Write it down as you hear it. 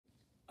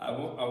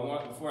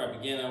Before I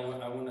begin,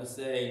 I want to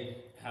say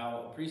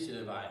how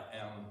appreciative I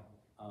am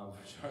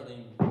for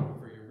Charlene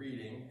for your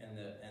reading and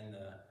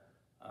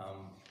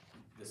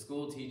the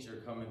school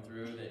teacher coming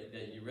through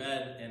that you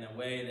read in a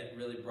way that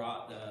really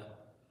brought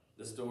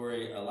the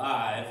story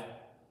alive,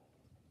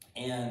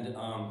 and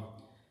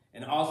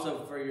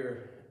also for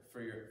your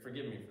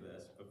forgive me for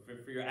this, but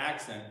for your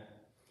accent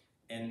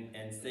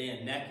and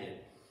saying naked.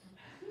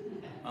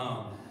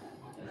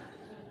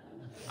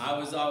 I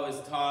was always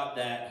taught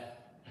that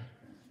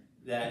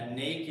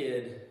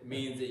naked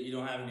means that you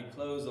don't have any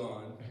clothes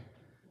on,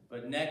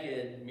 but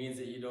naked means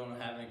that you don't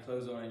have any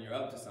clothes on and you're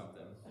up to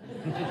something.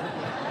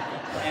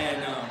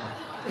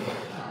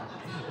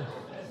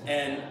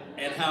 and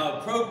how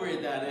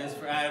appropriate that is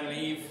for Adam and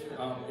Eve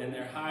in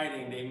their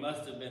hiding. They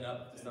must have been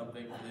up to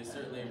something. They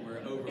certainly were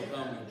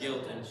overcome with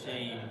guilt and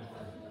shame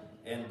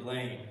and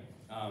blame.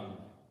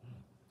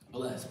 But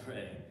let's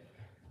pray.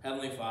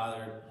 Heavenly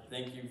Father,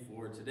 thank you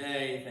for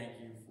today. Thank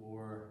you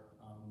for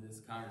this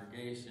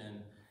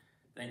congregation.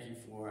 Thank you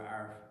for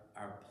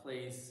our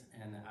place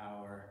and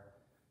our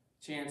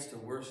chance to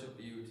worship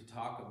you, to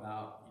talk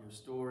about your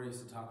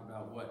stories, to talk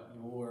about what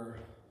your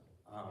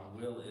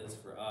will is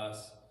for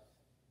us.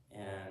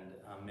 And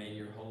may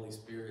your Holy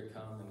Spirit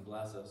come and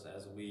bless us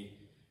as we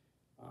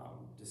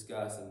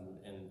discuss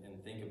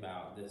and think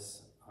about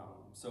this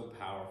so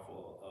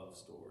powerful of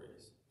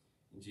stories.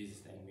 In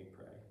Jesus' name we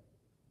pray.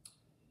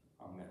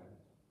 Amen.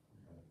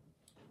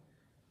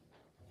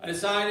 I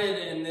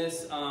decided in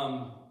this,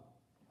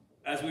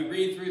 as we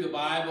read through the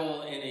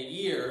Bible in a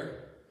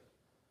year,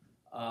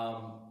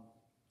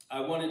 I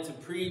wanted to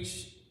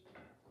preach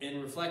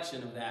in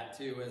reflection of that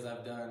too, as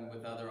I've done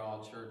with other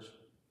all-church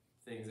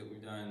things that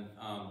we've done.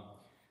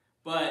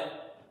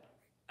 But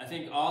I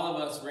think all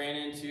of us ran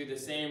into the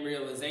same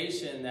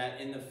realization that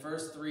in the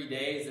first 3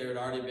 days there had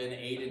already been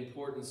 8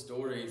 important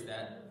stories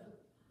that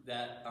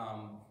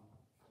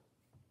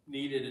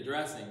needed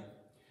addressing.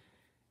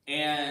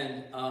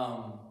 And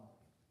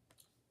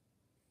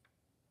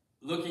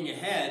looking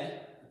ahead,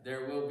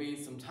 there will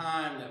be some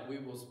time that we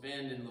will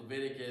spend in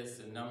Leviticus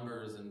and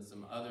Numbers and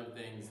some other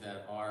things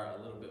that are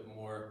a little bit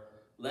more,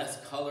 less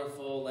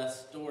colorful,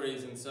 less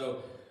stories. And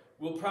so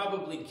we'll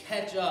probably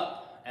catch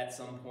up at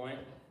some point.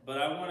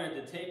 But I wanted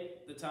to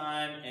take the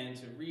time and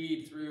to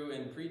read through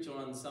and preach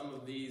on some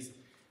of these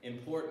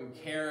important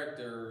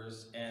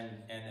characters and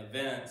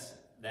events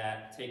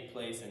that take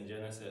place in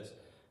Genesis.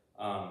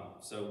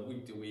 So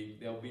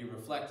they'll be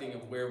reflecting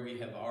of where we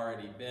have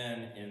already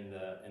been in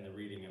the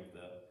reading of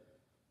the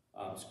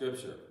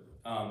Scripture.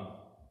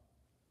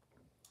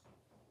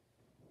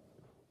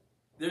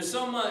 There's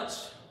so much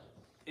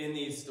in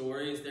these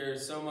stories.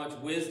 There's so much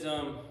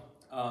wisdom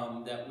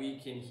that we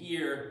can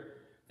hear,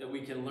 that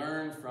we can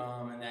learn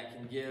from, and that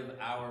can give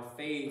our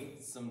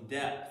faith some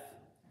depth.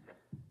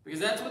 Because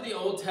that's what the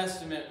Old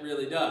Testament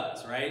really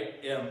does, right?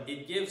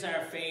 It gives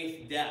our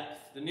faith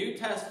depth. The New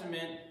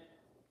Testament,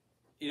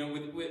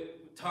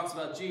 talks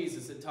about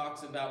Jesus. It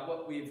talks about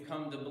what we've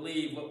come to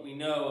believe, what we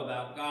know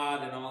about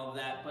God and all of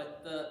that.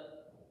 But the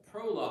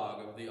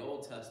prologue of the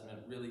Old Testament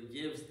really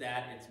gives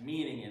that its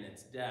meaning and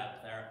its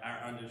depth, our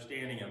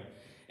understanding of it.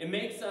 It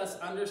makes us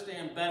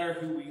understand better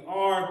who we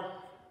are,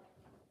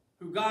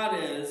 who God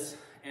is,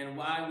 and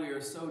why we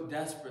are so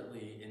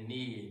desperately in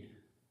need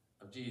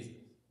of Jesus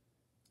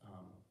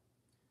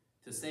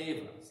to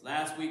save us.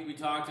 Last week we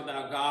talked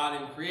about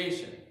God in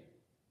creation.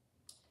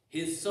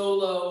 His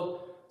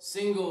solo,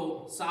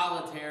 single,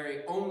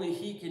 solitary, only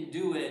he can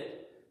do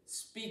it,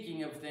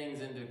 speaking of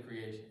things into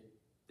creation.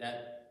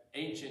 That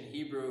ancient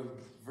Hebrew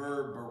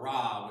verb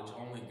bara, which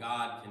only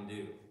God can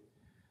do.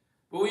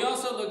 But we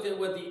also looked at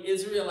what the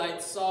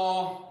Israelites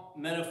saw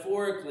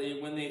metaphorically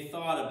when they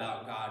thought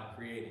about God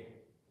creating.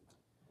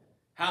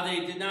 How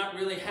they did not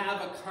really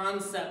have a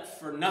concept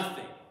for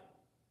nothing,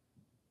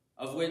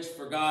 of which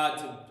for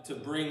God to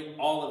bring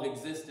all of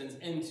existence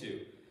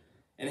into.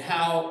 And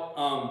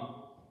how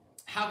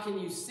can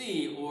you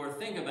see or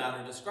think about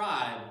or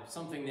describe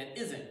something that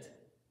isn't?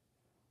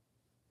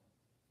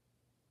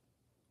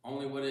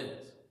 Only what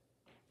is.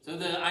 So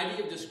the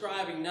idea of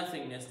describing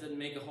nothingness didn't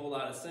make a whole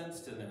lot of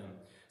sense to them.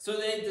 So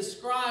they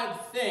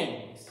described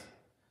things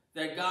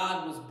that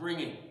God was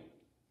bringing.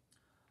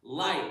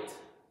 Light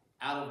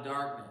out of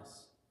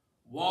darkness.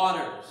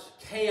 Waters,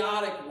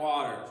 chaotic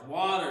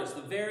waters,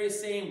 the very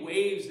same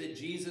waves that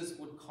Jesus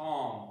would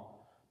calm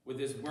with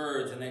his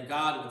words and that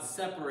God would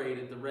separate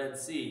at the Red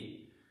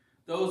Sea.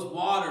 Those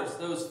waters,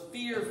 those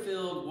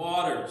fear-filled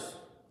waters,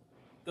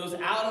 those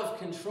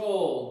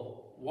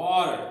out-of-control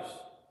waters,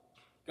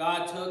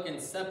 God took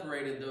and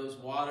separated those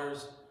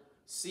waters,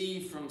 sea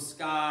from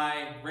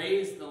sky,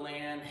 raised the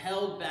land,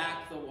 held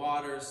back the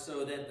waters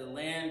so that the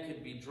land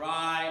could be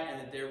dry and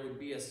that there would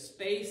be a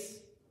space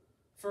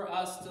for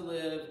us to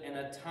live in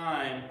a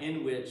time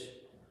in which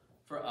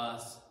for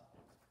us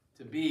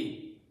to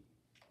be.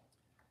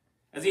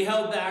 As he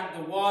held back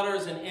the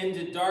waters and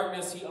ended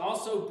darkness, he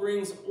also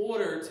brings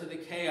order to the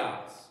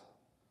chaos.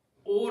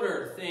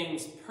 Order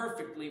things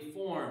perfectly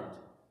formed,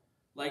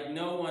 like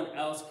no one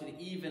else could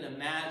even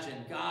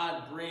imagine.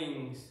 God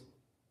brings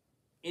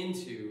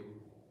into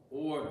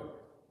order.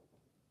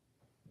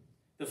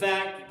 The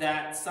fact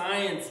that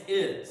science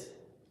is,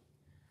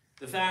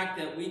 the fact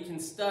that we can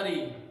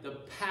study the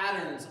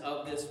patterns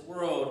of this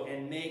world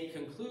and make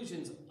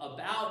conclusions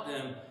about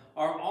them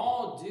are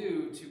all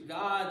due to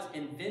God's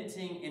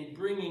inventing and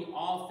bringing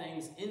all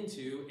things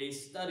into a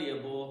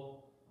studyable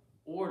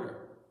order.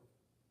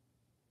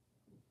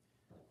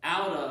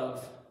 Out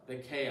of the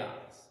chaos.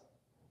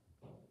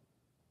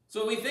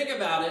 So we think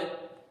about it,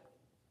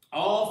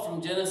 all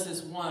from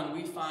Genesis 1,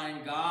 we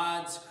find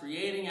God's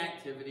creating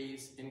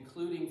activities,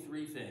 including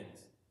three things.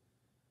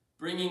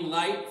 Bringing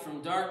light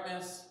from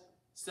darkness,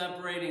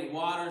 separating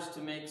waters to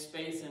make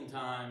space and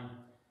time,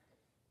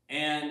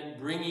 and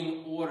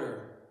bringing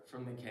order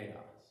from the chaos.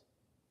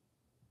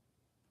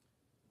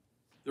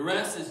 The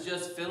rest is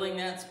just filling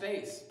that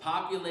space,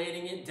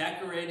 populating it,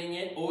 decorating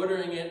it,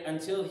 ordering it,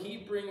 until he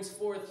brings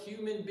forth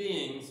human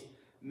beings,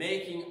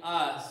 making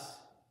us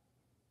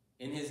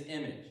in his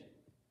image.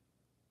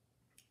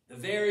 The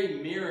very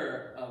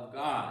mirror of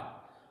God.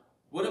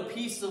 What a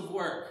piece of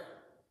work.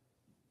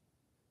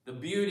 The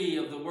beauty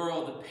of the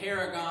world, the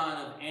paragon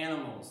of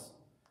animals.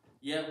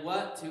 Yet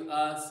what to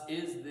us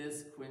is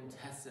this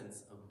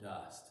quintessence of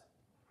dust?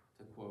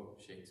 To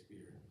quote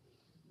Shakespeare.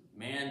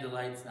 Man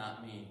delights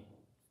not me.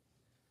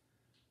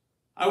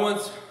 I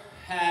once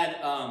had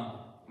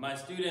my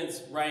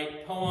students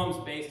write poems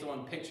based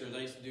on pictures. I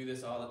used to do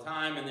this all the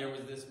time, and there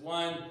was this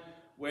one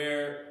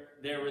where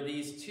there were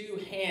these two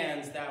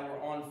hands that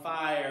were on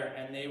fire,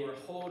 and they were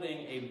holding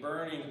a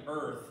burning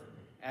earth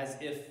as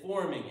if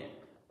forming it,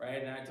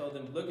 right? And I told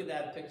them, look at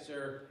that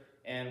picture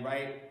and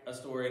write a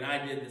story, and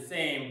I did the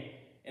same.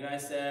 And I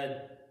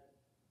said,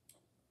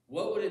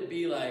 what would it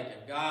be like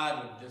if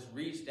God would just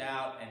reached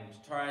out and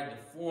tried to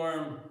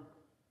form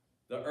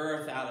the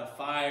earth out of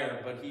fire,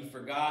 but he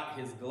forgot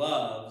his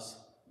gloves,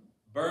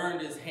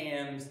 burned his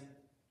hands,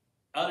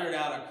 uttered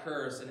out a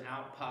curse, and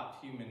out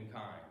popped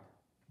humankind?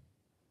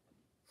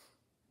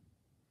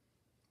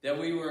 That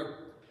we were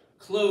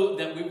clothed,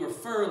 that we were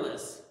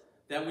furless,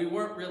 that we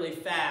weren't really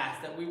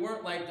fast, that we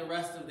weren't like the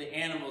rest of the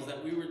animals,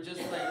 that we were just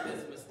like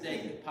this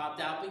mistake that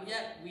popped out, but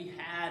yet we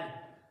had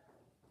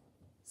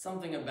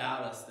something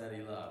about us that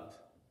he loved.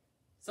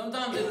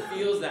 Sometimes it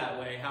feels that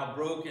way, how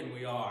broken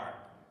we are.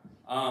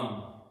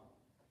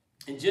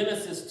 In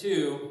Genesis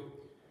 2,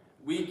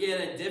 we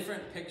get a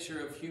different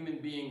picture of human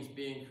beings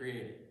being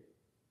created.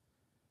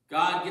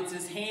 God gets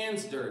his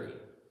hands dirty.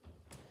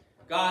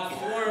 God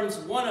forms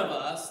one of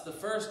us, the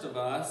first of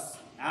us,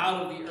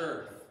 out of the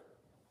earth.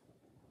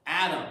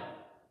 Adam,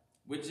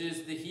 which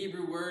is the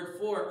Hebrew word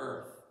for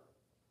earth.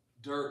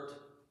 Dirt,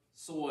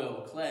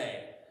 soil,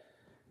 clay.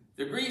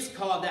 The Greeks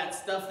called that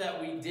stuff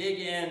that we dig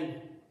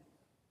in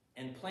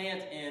and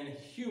plant in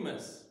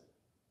humus.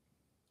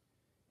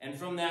 And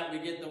from that we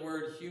get the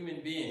word human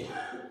being.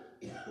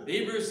 The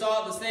Hebrews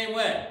saw it the same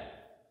way.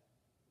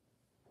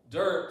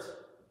 Dirt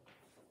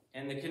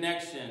and the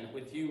connection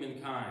with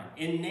humankind.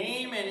 In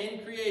name and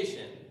in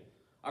creation,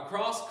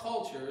 across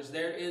cultures,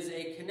 there is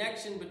a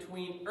connection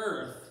between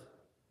earth,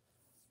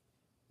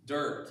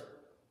 dirt,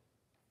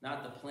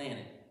 not the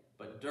planet,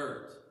 but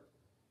dirt,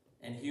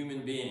 and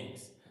human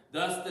beings.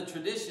 Thus, the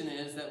tradition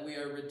is that we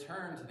are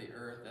returned to the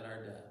earth at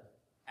our death.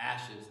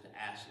 Ashes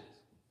to ashes,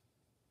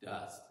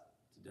 dust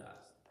to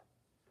dust.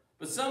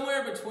 But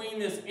somewhere between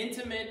this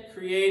intimate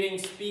creating,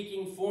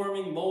 speaking,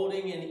 forming,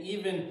 molding, and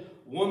even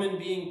woman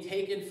being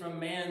taken from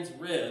man's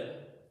rib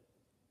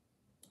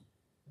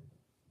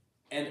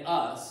and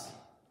us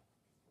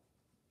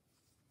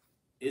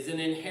is an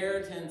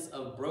inheritance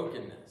of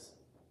brokenness.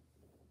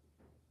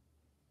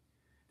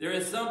 There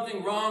is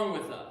something wrong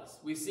with us.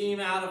 We seem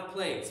out of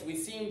place. We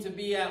seem to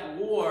be at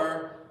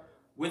war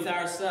with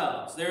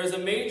ourselves. There is a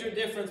major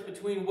difference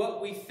between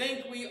what we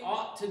think we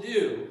ought to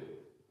do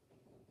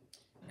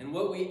and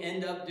what we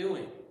end up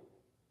doing.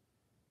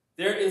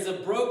 There is a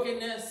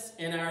brokenness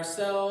in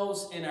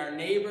ourselves, in our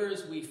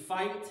neighbors. We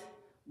fight,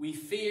 we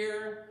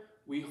fear,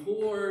 we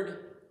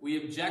hoard,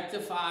 we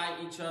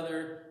objectify each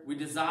other, we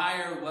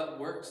desire what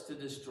works to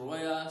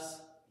destroy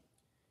us.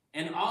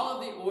 And all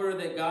of the order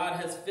that God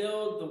has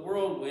filled the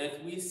world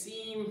with, we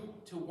seem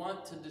to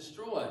want to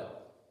destroy,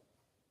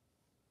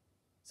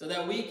 so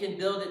that we can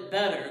build it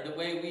better the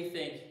way we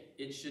think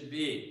it should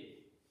be.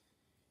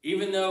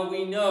 Even though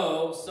we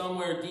know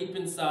somewhere deep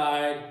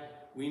inside,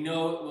 we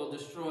know it will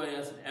destroy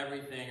us and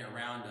everything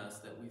around us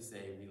that we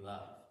say we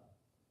love.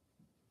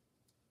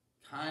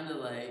 Kind of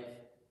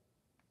like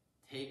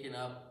taking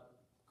up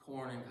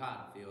corn and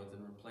cotton fields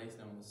and replacing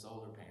them with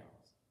solar panels.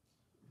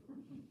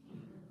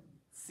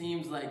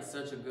 Seems like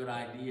such a good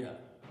idea.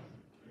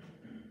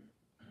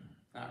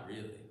 Not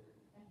really.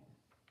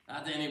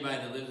 Not to anybody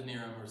that lives near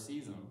them or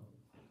sees them.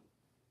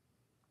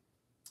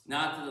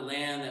 Not to the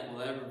land that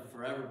will ever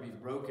forever be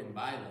broken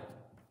by them.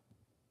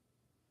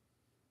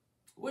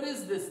 What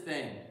is this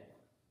thing?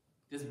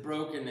 This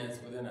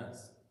brokenness within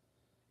us?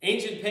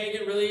 Ancient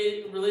pagan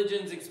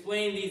religions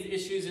explained these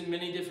issues in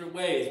many different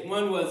ways.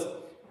 One was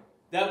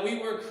that we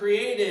were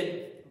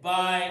created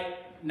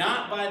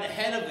not by the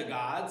head of the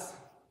gods,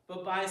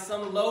 but by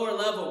some lower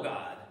level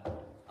god.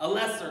 a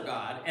lesser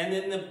God. And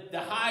then the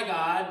high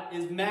God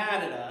is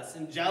mad at us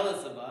and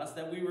jealous of us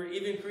that we were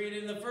even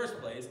created in the first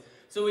place.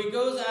 So he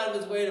goes out of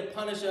his way to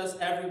punish us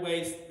every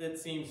way that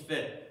seems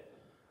fit.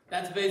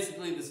 That's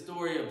basically the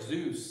story of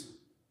Zeus.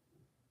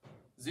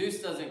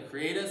 Zeus doesn't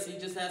create us, he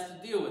just has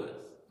to deal with us.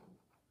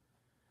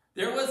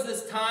 There was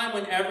this time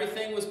when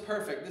everything was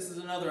perfect. This is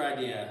another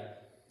idea.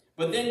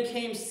 But then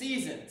came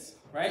seasons,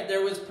 right?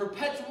 There was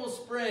perpetual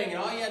spring, and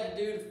all you had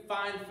to do to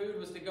find food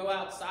was to go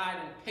outside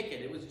and pick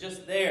it. It was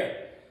just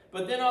there.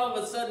 But then all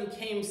of a sudden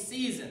came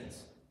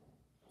seasons.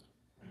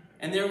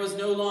 And there was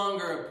no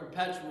longer a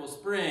perpetual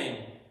spring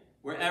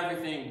where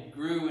everything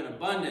grew in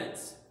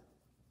abundance.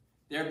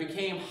 There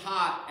became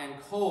hot and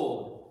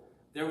cold.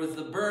 There was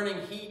the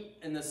burning heat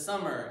in the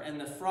summer and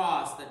the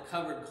frost that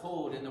covered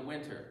cold in the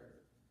winter.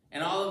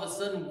 And all of a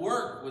sudden,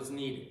 work was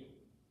needed.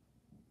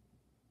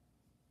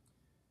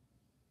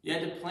 You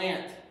had to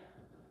plant.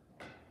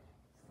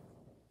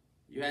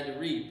 You had to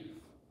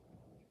reap.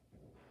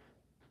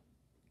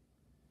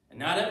 And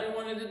not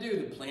everyone wanted to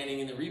do the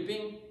planting and the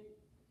reaping.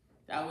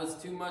 That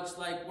was too much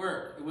like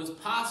work. It was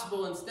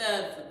possible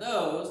instead for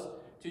those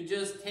to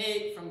just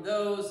take from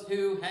those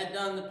who had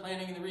done the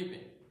planting and the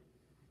reaping.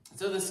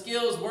 So the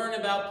skills weren't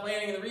about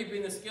planting and the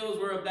reaping. The skills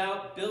were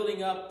about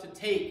building up to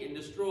take and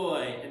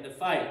destroy and to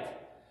fight.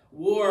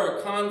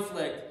 War,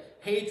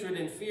 conflict, hatred,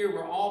 and fear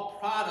were all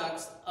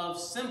products of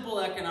simple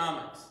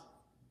economics.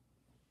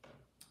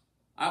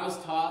 I was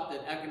taught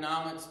that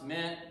economics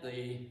meant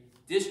the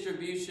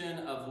distribution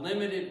of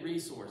limited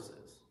resources.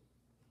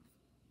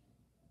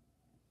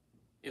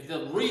 If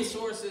the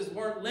resources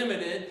weren't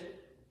limited,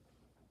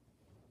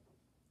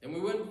 then we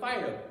wouldn't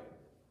fight over it.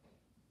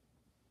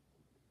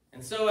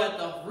 And so at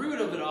the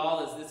root of it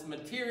all is this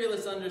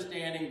materialist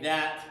understanding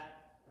that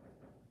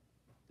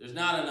there's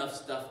not enough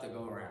stuff to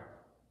go around.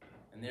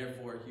 And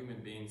therefore, human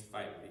beings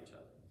fight with each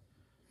other.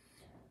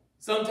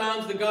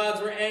 Sometimes the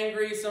gods were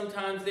angry,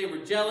 sometimes they were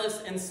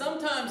jealous, and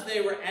sometimes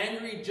they were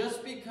angry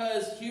just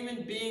because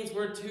human beings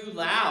were too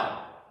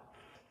loud.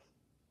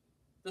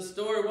 The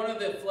story, one of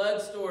the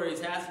flood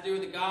stories, has to do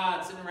with the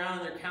gods sitting around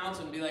in their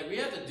council and be like, we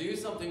have to do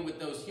something with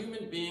those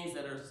human beings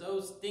that are so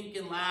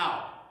stinking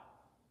loud.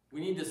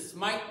 We need to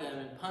smite them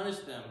and punish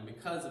them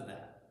because of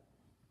that.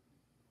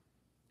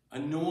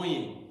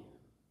 Annoying.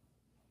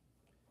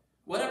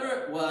 Whatever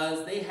it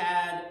was, they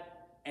had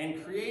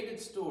and created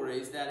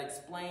stories that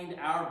explained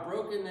our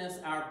brokenness,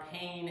 our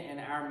pain, and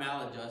our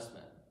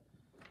maladjustment.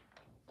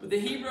 But the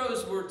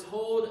Hebrews were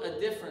told a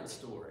different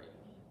story.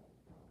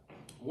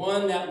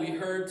 One that we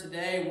heard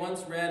today,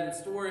 once read in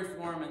story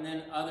form, and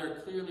then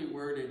other clearly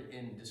worded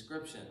in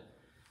description.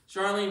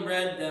 Charlene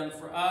read them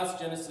for us,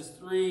 Genesis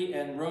 3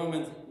 and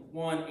Romans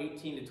 1,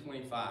 18 to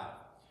 25.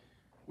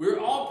 We're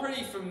all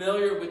pretty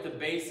familiar with the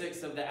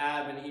basics of the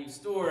Adam and Eve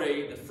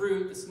story: the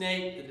fruit, the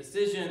snake, the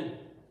decision,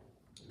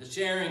 the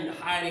sharing, the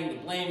hiding, the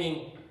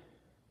blaming.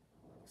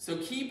 So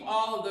keep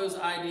all of those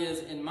ideas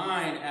in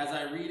mind as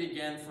I read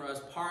again for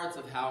us parts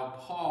of how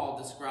Paul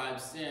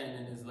describes sin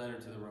in his letter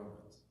to the Romans.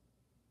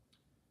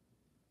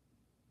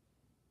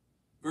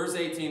 Verse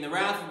 18, the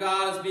wrath of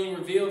God is being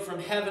revealed from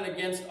heaven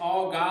against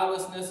all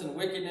godlessness and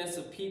wickedness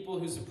of people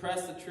who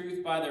suppress the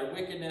truth by their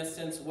wickedness,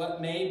 since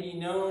what may be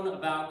known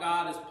about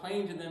God is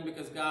plain to them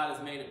because God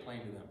has made it plain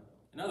to them.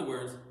 In other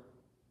words,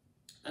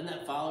 doesn't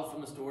that follow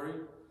from the story?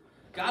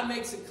 God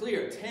makes it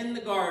clear. Tend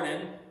the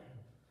garden,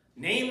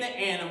 name the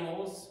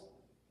animals,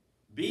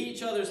 be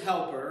each other's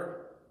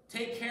helper,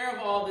 take care of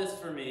all this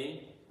for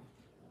me,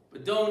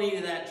 but don't eat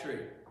of that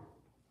tree.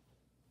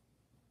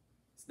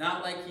 It's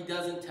not like he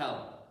doesn't tell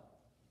them.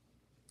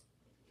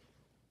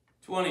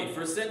 20,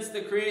 for since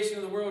the creation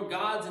of the world,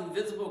 God's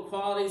invisible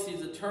qualities,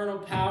 his eternal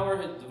power,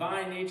 his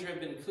divine nature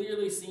have been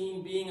clearly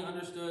seen, being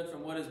understood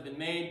from what has been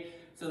made,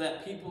 so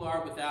that people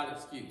are without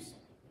excuse.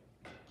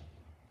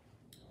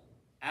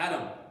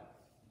 Adam,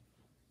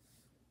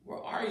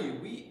 where are you?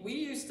 We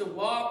used to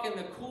walk in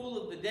the cool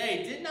of the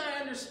day. Didn't I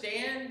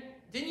understand?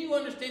 Didn't you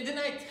understand? Didn't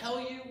I tell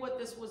you what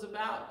this was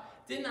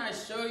about? Didn't I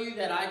show you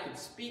that I could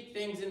speak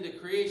things into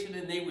creation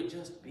and they would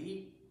just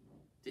be?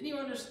 Didn't you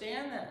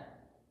understand that?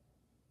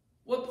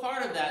 What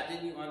part of that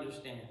didn't you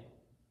understand?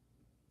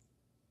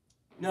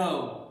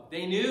 No,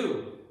 they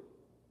knew.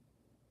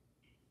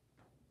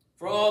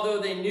 For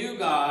although they knew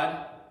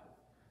God,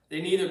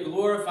 they neither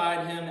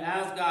glorified him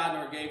as God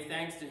nor gave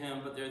thanks to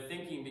him, but their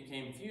thinking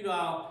became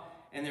futile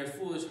and their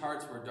foolish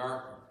hearts were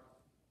darkened.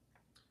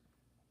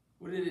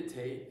 What did it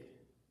take?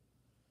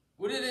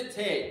 What did it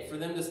take for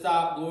them to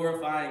stop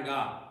glorifying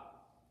God?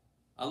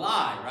 A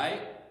lie,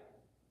 right?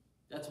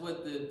 That's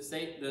what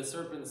the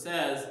serpent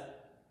says.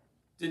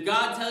 Did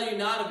God tell you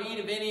not to eat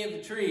of any of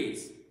the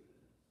trees?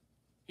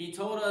 He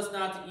told us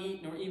not to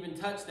eat nor even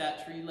touch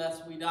that tree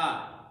lest we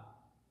die.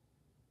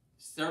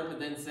 The serpent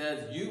then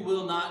says, you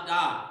will not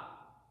die.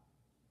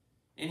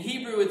 In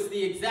Hebrew, it's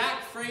the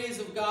exact phrase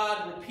of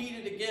God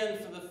repeated again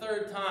for the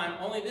third time.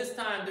 Only this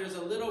time there's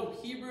a little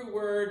Hebrew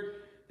word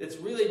that's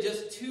really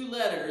just two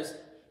letters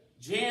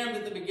jammed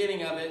at the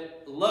beginning of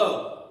it,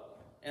 lo.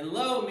 And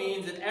lo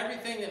means that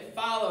everything that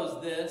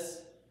follows this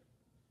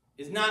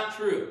is not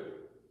true.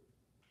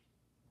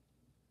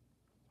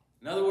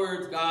 In other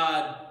words,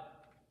 God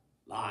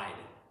lied.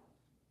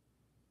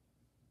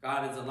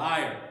 God is a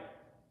liar.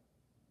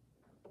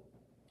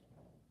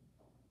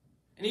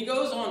 And he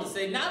goes on to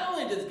say, not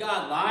only does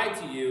God lie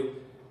to you,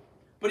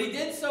 but he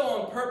did so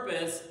on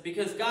purpose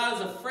because God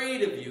is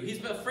afraid of you.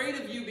 He's afraid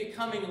of you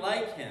becoming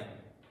like him.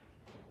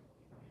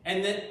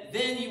 And that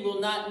then you will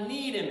not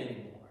need him anymore.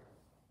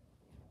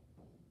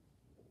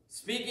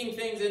 Speaking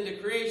things into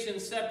creation,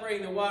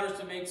 separating the waters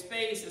to make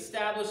space,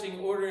 establishing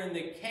order in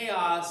the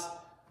chaos,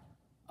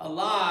 a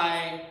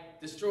lie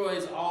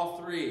destroys all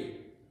three.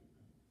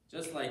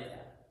 Just like that.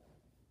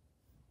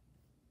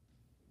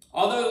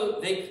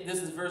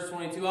 This is verse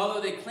 22,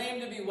 although they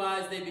claimed to be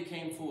wise, they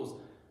became fools.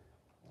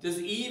 Does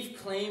Eve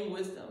claim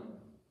wisdom?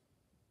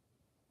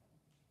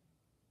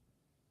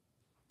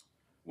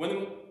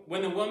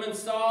 When the woman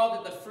saw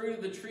that the fruit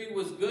of the tree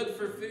was good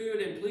for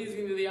food and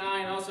pleasing to the eye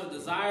and also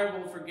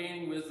desirable for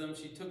gaining wisdom,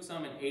 she took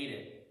some and ate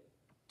it.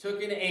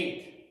 Took and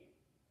ate.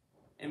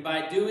 And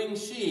by doing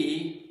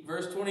she,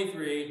 verse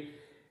 23,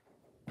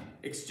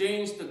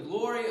 exchanged the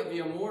glory of the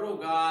immortal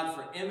God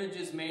for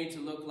images made to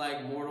look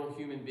like mortal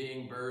human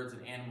beings, birds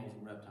and animals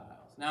and reptiles.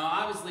 Now,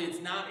 obviously,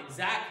 it's not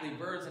exactly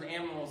birds and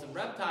animals and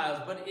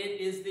reptiles, but it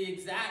is the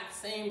exact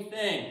same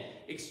thing.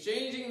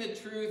 Exchanging the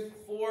truth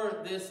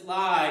for this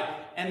lie.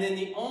 And then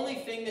the only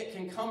thing that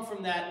can come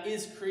from that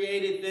is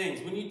created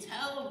things. When you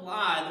tell a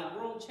lie, the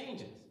world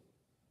changes.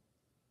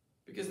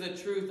 Because the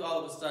truth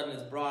all of a sudden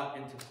is brought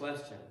into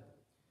question.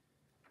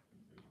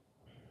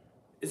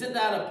 Isn't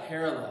that a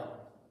parallel?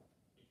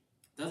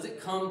 Does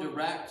it come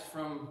direct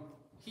from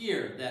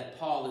here that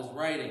Paul is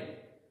writing?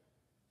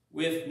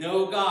 With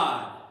no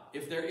God.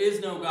 If there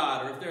is no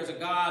God, or if there's a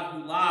God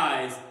who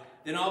lies,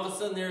 then all of a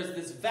sudden there's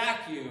this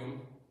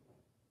vacuum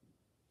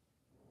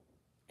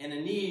and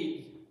a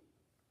need.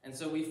 And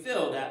so we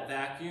fill that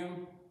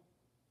vacuum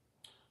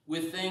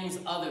with things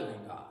other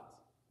than gods.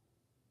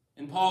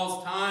 In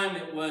Paul's time,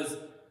 it was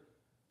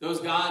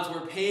those gods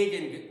were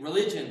pagan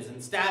religions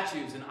and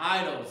statues and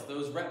idols,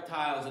 those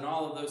reptiles and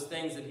all of those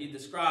things that he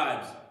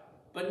describes.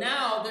 But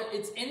now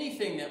it's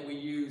anything that we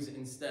use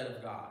instead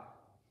of God.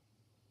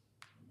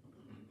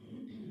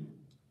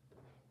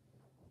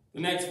 The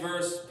next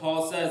verse,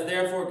 Paul says,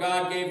 therefore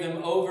God gave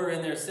them over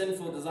in their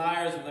sinful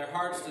desires of their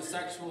hearts to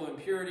sexual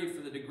impurity for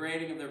the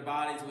degrading of their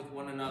bodies with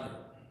one another.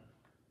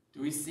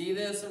 Do we see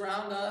this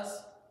around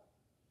us?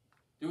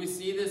 Do we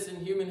see this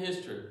in human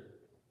history?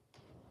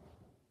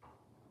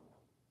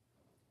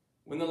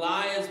 When the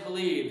lie is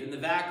believed and the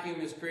vacuum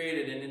is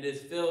created and it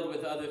is filled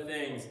with other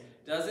things,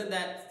 doesn't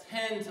that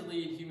tend to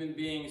lead human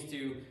beings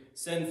to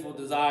sinful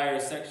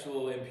desires,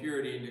 sexual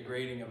impurity, and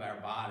degrading of our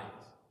bodies?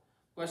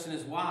 The question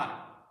is why?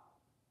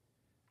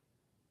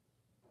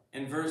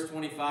 And verse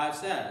 25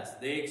 says,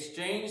 they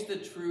exchanged the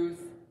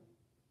truth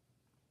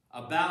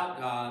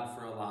about God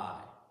for a lie,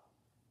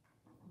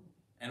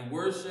 and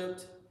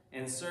worshipped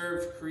and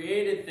served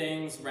created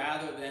things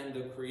rather than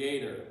the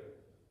Creator,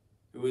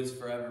 who is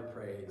forever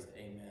praised.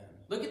 Amen.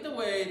 Look at the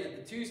way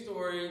that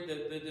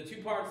the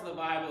two parts of the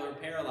Bible are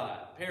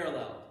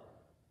paralleled.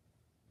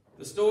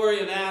 The story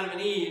of Adam and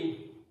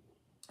Eve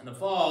and the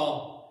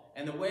fall,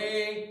 and the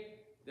way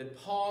that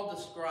Paul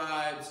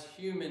describes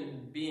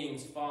human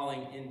beings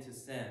falling into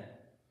sin.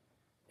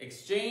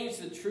 Exchange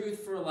the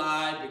truth for a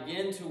lie,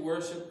 begin to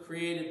worship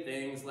created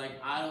things like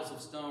idols of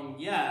stone,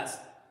 yes,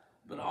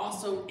 but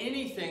also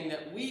anything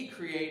that we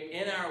create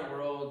in our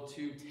world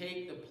to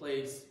take the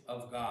place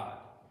of God.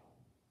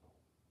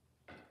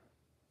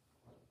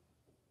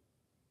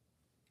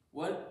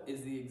 What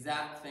is the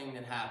exact thing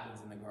that happens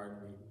in the Garden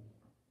of Eden?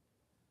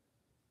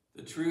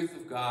 The truth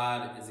of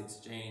God is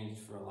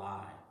exchanged for a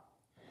lie.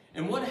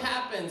 And what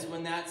happens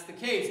when that's the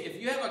case?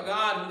 If you have a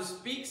God who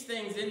speaks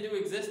things into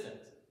existence,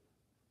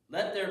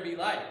 let there be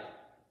light,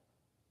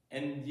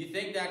 and you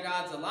think that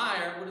God's a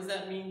liar, what does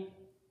that mean?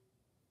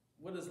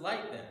 What is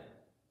light then?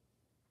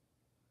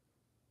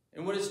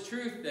 And what is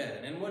truth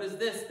then? And what is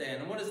this then?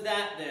 And what is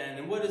that then?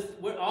 And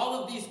what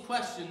all of these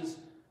questions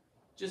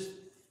just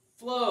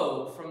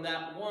flow from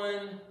that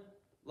one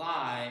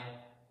lie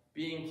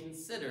being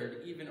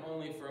considered even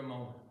only for a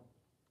moment.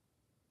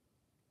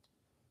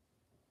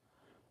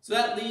 So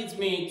that leads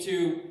me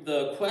to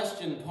the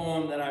question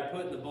poem that I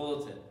put in the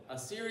bulletin. A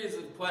series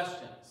of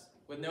questions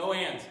with no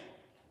answer.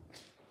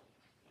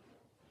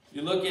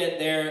 You look at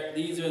there,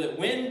 these are the,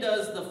 when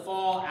does the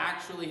fall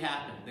actually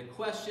happen? The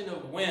question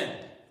of when.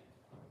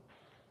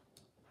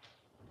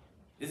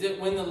 Is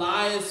it when the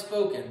lie is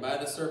spoken by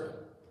the serpent?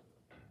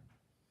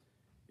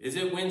 Is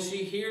it when she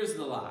hears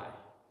the lie?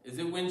 Is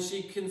it when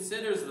she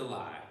considers the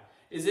lie?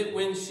 Is it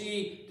when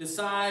she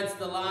decides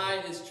the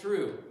lie is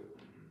true?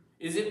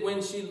 Is it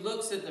when she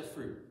looks at the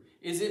fruit?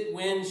 Is it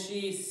when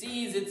she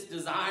sees its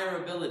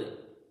desirability?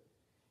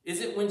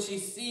 Is it when she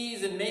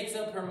sees and makes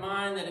up her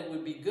mind that it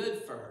would be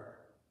good for her?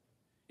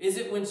 Is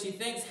it when she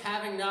thinks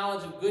having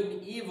knowledge of good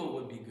and evil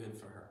would be good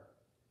for her?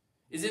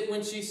 Is it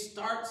when she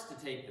starts to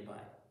take the bite?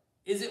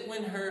 Is it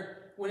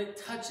when it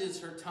touches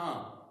her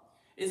tongue?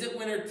 Is it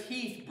when her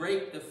teeth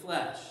break the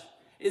flesh?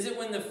 Is it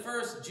when the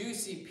first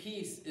juicy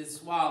piece is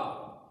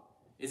swallowed?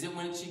 Is it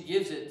when she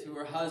gives it to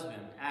her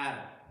husband,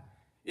 Adam?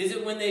 Is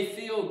it when they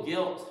feel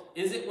guilt?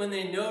 Is it when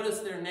they notice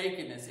their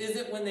nakedness? Is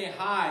it when they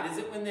hide? Is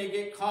it when they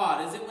get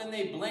caught? Is it when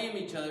they blame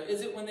each other?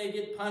 Is it when they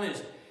get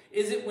punished?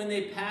 Is it when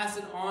they pass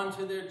it on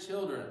to their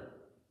children?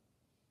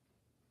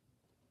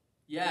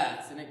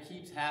 Yes, and it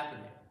keeps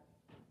happening.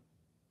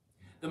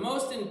 The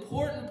most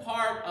important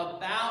part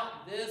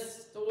about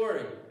this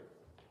story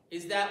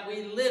is that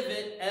we live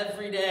it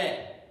every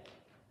day.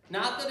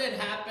 Not that it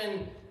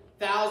happened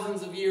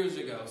thousands of years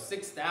ago,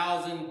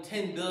 6,000,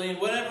 10 billion,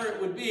 whatever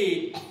it would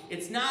be.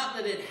 It's not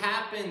that it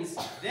happens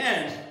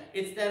then,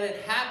 it's that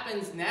it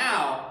happens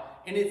now.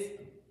 And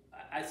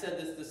I said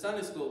this to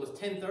Sunday school, it was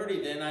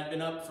 10:30 then, I'd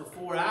been up for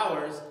 4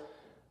 hours.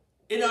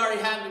 It already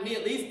happened to me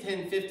at least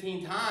 10,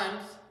 15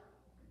 times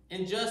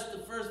in just the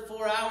first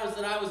 4 hours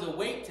that I was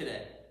awake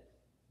today.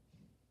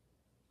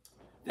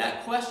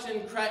 That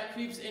question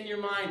creeps in your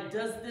mind,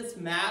 does this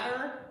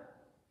matter?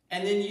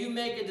 And then you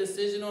make a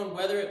decision on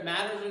whether it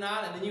matters or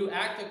not, and then you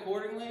act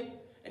accordingly.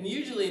 And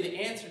usually the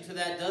answer to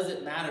that, does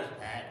it matter?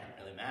 That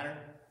doesn't really matter.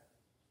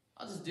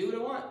 I'll just do what I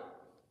want.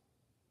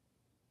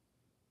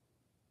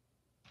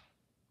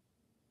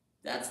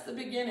 That's the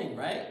beginning,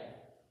 right?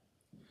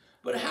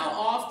 But how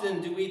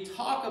often do we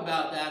talk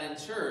about that in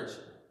church?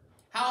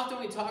 How often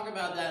do we talk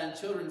about that in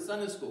children's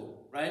Sunday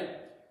school, right?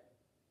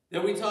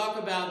 That we talk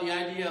about the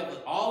idea of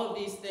all of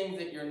these things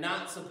that you're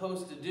not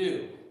supposed to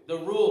do. The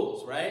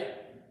rules, right?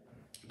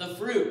 The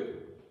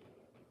fruit.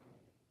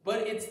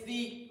 But it's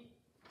the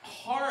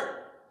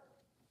heart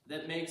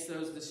that makes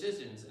those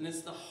decisions. And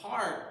it's the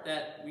heart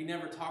that we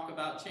never talk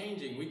about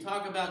changing. We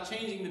talk about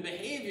changing the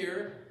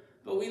behavior,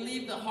 but we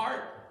leave the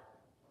heart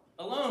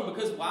alone.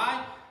 Because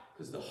why?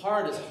 Because the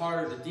heart is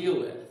harder to deal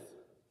with.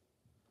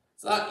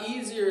 It's a lot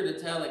easier to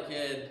tell a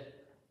kid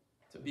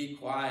to be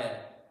quiet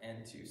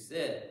and to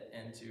sit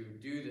and to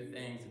do the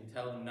things and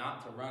tell them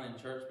not to run in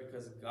church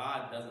because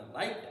God doesn't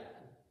like that.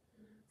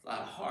 It's a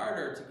lot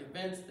harder to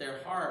convince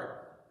their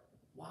heart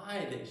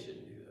why they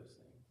shouldn't do those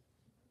things.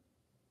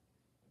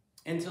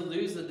 And to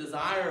lose the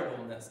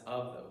desirableness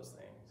of those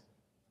things.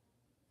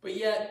 But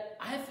yet,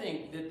 I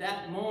think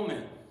that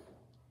moment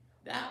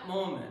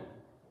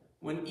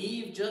when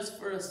Eve just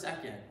for a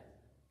second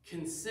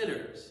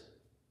considers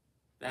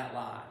that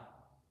lie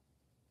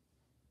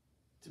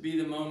to be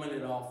the moment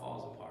it all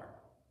falls apart.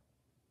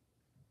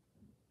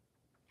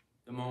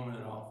 The moment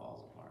it all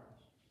falls apart.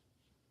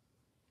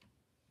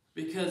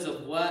 Because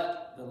of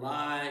what the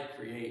lie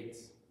creates.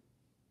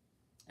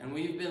 And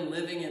we've been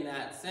living in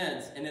that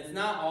sense, and it's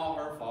not all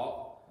her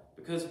fault,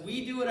 because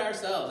we do it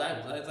ourselves.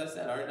 As I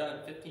said, I've already done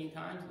it 15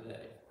 times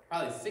today.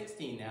 Probably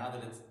 16 now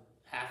that it's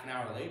half an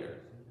hour later.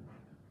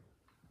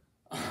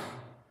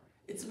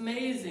 It's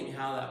amazing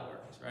how that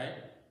works, right?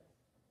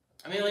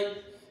 I mean, like,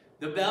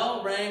 the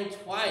bell rang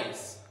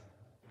twice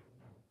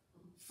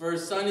for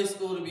Sunday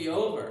school to be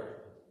over.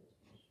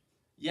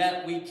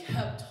 Yet we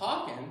kept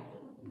talking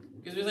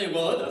because we say,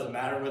 well, it doesn't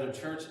matter whether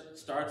church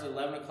starts at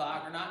 11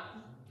 o'clock or not.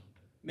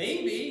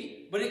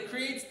 Maybe, but it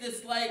creates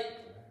this like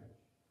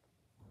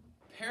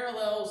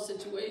parallel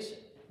situation.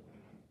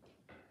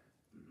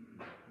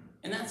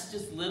 And that's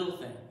just little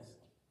things.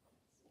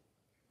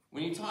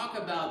 When you talk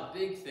about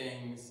big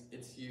things,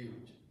 it's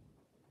huge.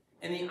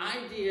 And the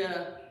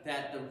idea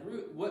that the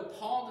root, what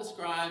Paul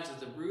describes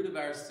as the root of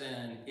our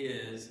sin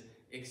is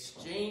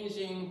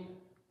exchanging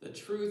the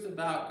truth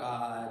about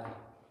God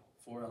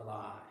for a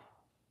lie.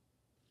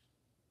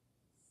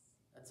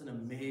 That's an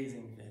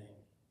amazing thing.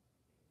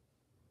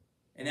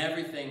 And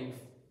everything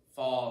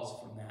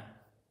falls from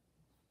that.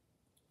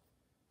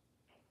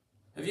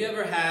 Have you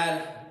ever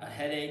had a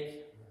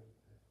headache?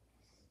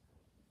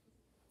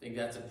 I think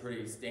that's a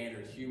pretty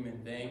standard human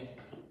thing.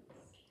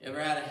 You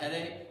ever had a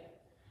headache?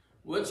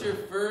 What's your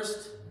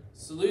first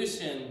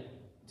solution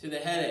to the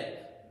headache?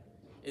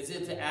 Is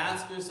it to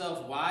ask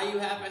yourself why you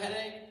have a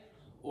headache?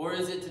 Or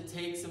is it to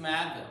take some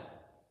Advil?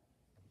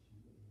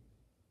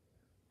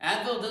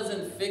 Advil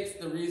doesn't fix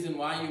the reason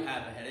why you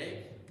have a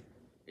headache.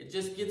 It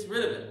just gets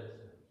rid of it.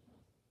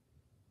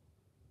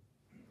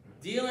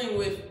 Dealing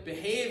with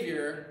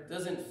behavior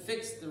doesn't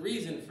fix the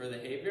reason for the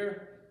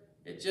behavior.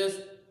 It just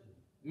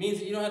means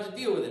that you don't have to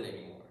deal with it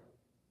anymore.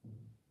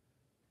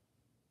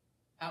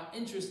 How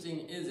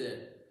interesting is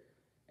it?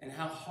 And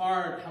how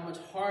much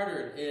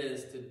harder it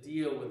is to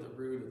deal with the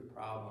root of the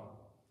problem,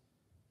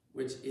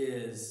 which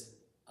is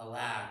a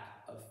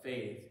lack of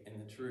faith in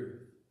the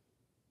truth.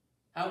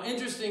 How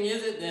interesting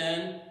is it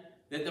then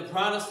that the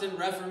Protestant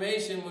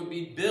Reformation would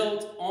be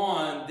built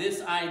on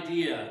this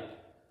idea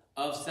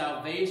of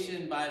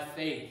salvation by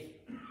faith?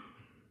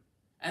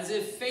 As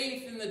if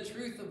faith in the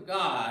truth of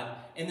God,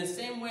 in the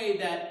same way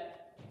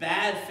that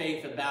bad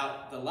faith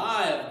about the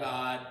lie of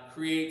God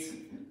creates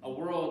a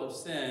world of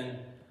sin,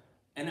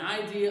 an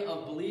idea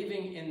of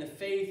believing in the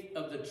faith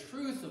of the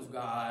truth of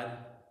God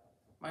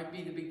might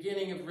be the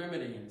beginning of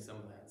remedying some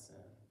of that sin.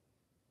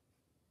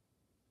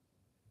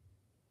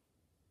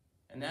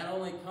 And that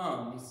only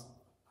comes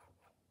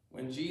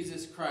when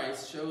Jesus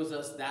Christ shows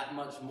us that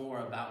much more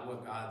about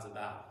what God's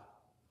about.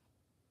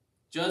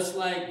 Just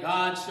like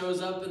God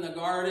shows up in the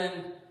garden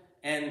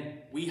and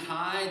we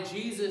hide,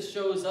 Jesus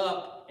shows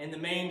up in the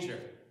manger.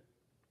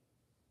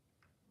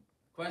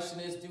 The question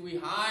is, do we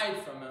hide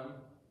from him?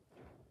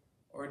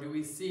 Or do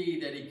we see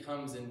that he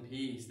comes in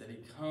peace, that he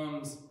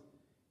comes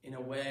in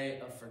a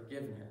way of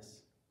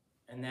forgiveness,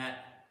 and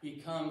that he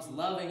comes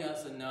loving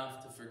us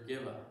enough to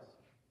forgive us?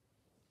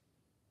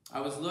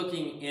 I was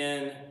looking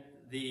as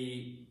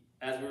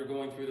we were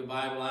going through the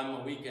Bible, I'm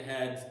a week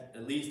ahead,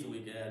 at least a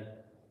week ahead.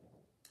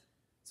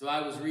 So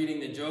I was reading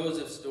the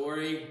Joseph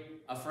story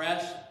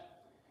afresh.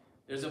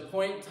 There's a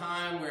point in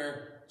time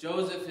where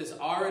Joseph has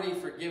already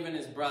forgiven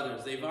his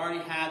brothers. They've already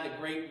had the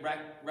great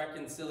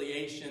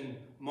reconciliation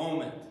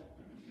moment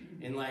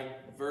in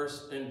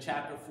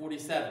chapter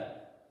 47.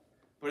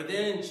 But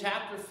then in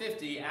chapter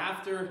 50,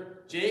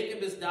 after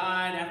Jacob has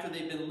died, after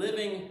they've been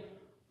living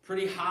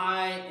pretty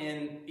high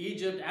in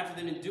Egypt, after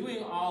they've been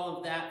doing all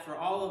of that for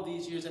all of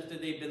these years, after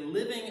they've been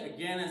living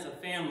again as a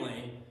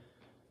family,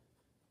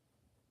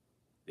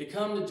 they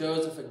come to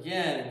Joseph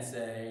again and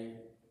say,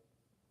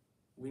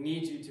 we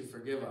need you to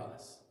forgive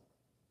us.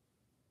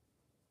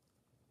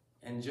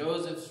 And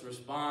Joseph's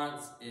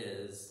response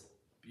is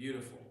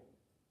beautiful.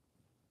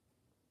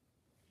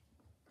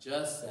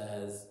 Just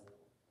says,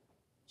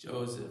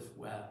 Joseph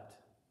wept.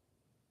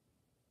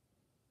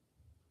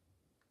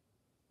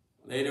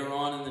 Later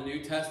on in the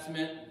New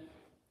Testament,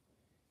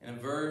 in a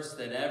verse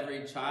that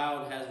every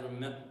child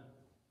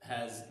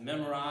has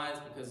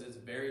memorized because it's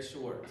very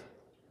short,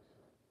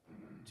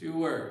 2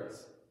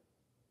 words.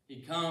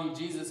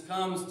 Jesus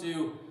comes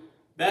to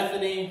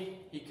Bethany.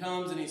 He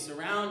comes and he's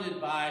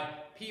surrounded by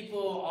people,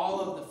 all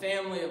of the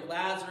family of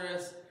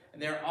Lazarus,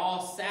 and they're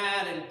all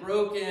sad and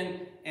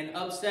broken and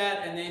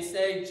upset, and they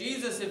say,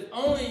 Jesus, if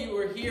only you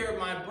were here,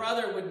 my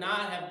brother would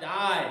not have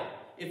died.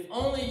 If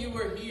only you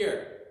were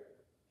here.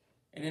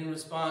 And in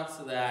response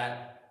to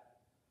that,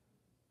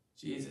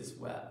 Jesus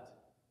wept.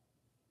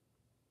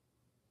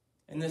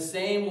 In the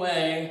same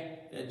way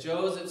that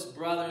Joseph's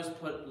brothers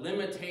put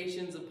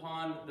limitations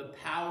upon the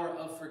power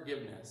of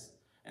forgiveness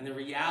and the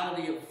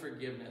reality of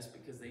forgiveness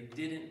because they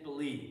didn't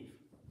believe,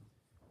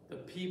 the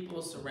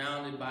people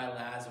surrounded by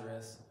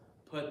Lazarus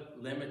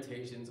put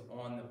limitations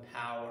on the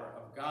power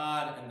of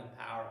God and the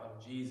power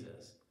of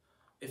Jesus.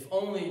 If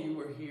only you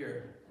were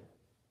here.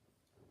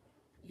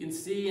 You can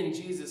see in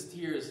Jesus'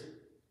 tears,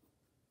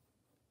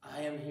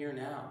 I am here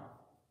now.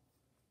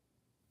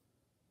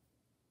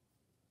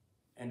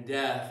 And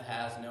death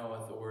has no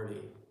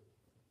authority.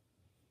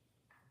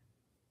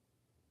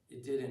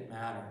 It didn't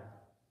matter.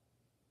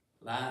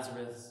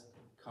 Lazarus,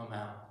 come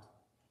out.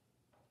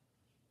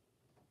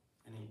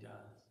 And he does.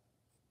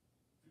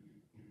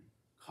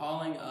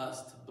 Calling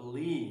us to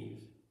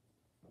believe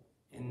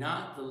in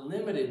not the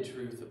limited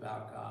truth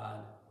about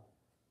God,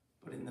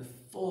 but in the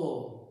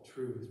full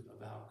truth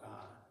about God.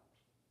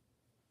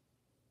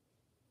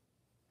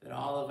 That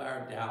all of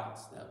our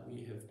doubts that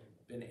we have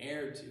been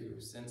heir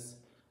to since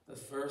the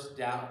first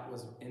doubt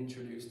was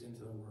introduced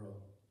into the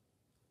world,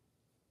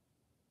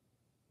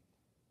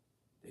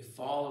 they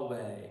fall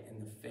away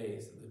in the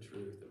face of the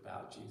truth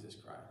about Jesus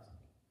Christ.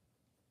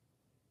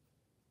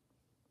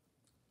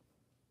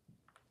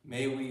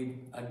 May we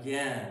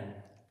again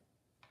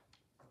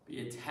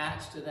be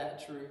attached to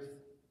that truth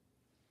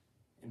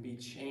and be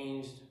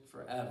changed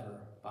forever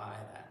by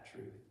that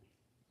truth.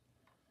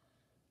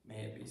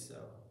 May it be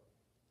so.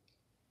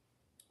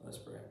 Let's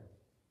pray.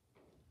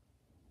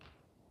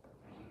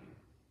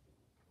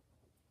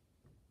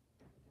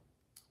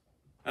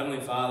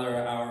 Heavenly Father,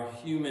 our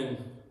human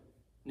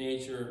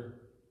nature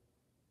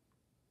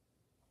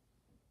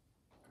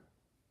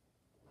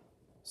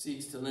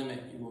seeks to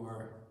limit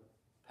your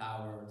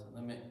power, to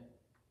limit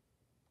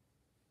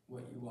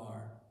what you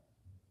are,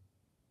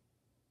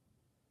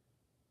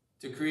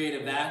 to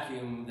create a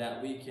vacuum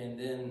that we can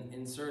then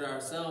insert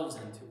ourselves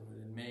into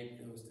it and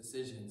make those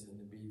decisions and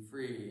to be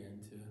free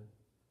and to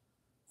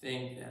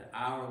think that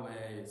our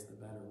way is the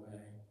better way.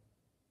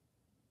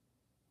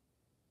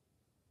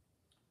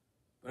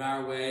 But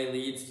our way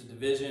leads to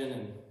division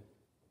and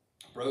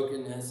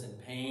brokenness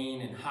and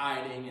pain and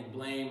hiding and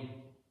blame.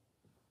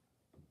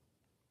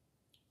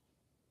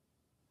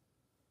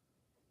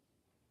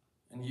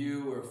 And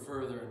you are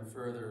further and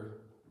further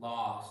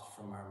lost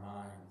from our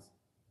minds.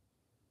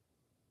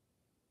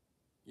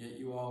 Yet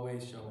you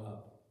always show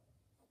up.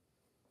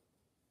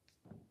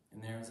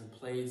 And there is a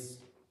place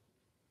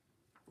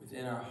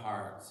within our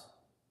hearts,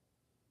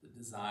 the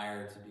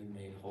desire to be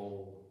made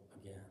whole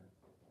again.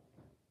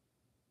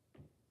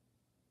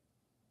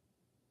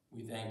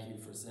 We thank you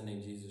for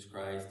sending Jesus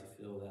Christ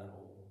to fill that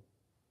hole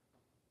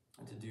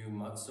and to do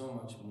so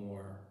much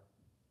more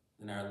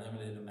than our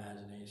limited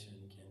imagination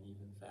can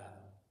even fathom.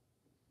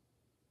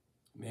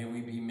 May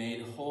we be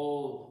made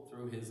whole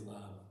through his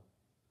love,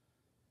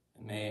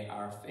 and may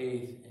our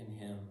faith in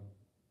him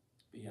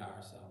be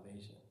our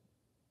salvation.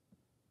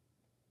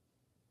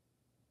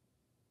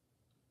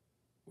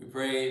 We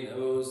pray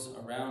those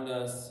around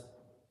us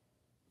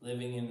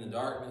living in the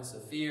darkness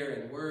of fear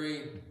and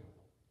worry,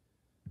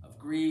 of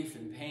grief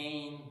and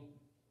pain,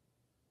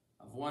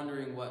 of of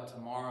wondering what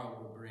tomorrow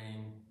will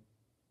bring,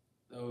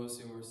 those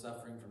who are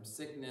suffering from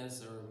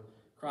sickness or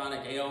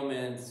chronic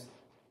ailments,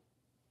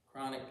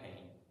 chronic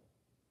pain,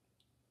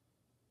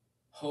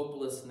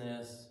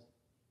 hopelessness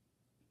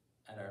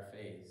at our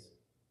face.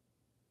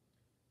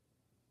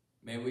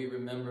 May we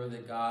remember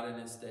that God in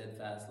his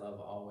steadfast love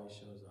always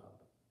shows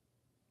up.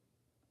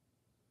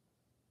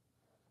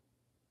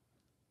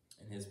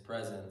 And his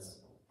presence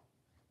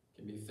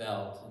can be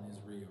felt and is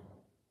real.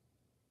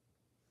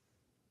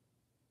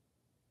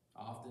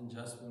 Often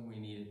just when we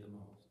need it the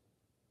most.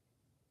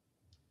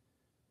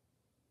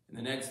 In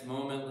the next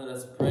moment, let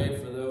us pray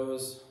for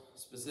those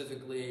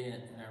specifically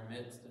in our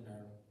midst, in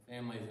our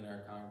families, in our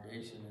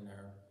congregation,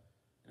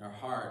 in our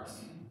hearts,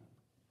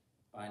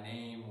 by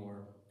name or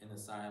in the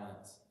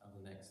silence of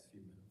the next few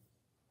minutes.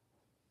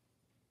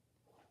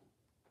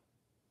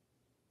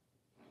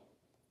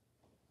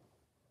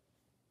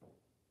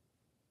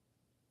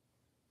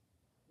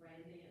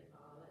 Randy and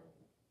Holly.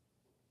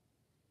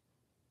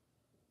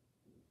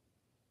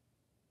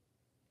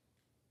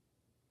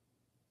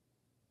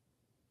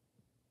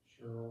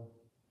 Cheryl.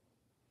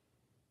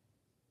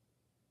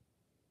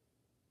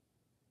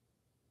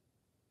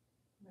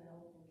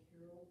 Mel and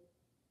Carol.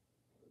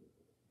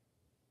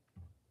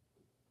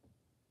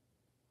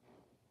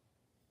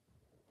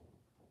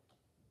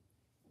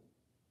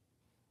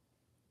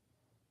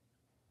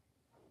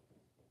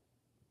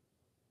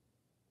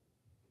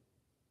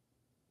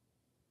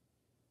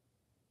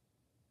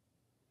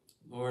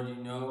 Lord, you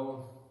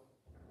know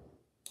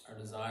our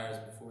desires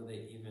before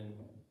they even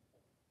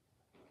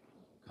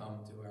come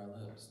to our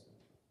lips.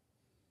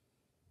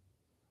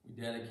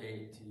 We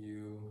dedicate to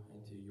you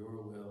and to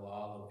your will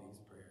all of these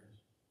prayers.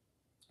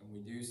 And we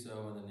do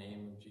so in the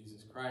name of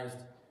Jesus Christ,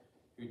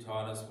 who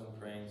taught us when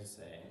praying to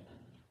say,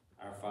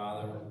 Our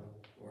Father,